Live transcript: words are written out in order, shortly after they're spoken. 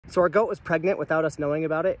So our goat was pregnant without us knowing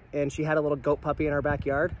about it, and she had a little goat puppy in our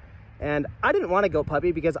backyard. And I didn't want a goat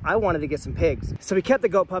puppy because I wanted to get some pigs. So we kept the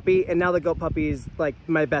goat puppy, and now the goat puppy is like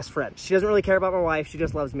my best friend. She doesn't really care about my wife, she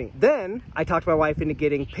just loves me. Then I talked my wife into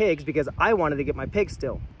getting pigs because I wanted to get my pigs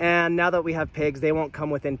still. And now that we have pigs, they won't come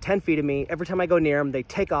within 10 feet of me. Every time I go near them, they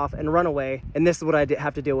take off and run away. And this is what I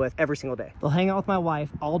have to deal with every single day. They'll hang out with my wife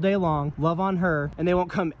all day long, love on her, and they won't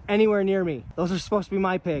come anywhere near me. Those are supposed to be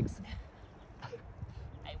my pigs.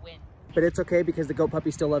 I win. But it's okay because the goat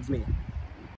puppy still loves me.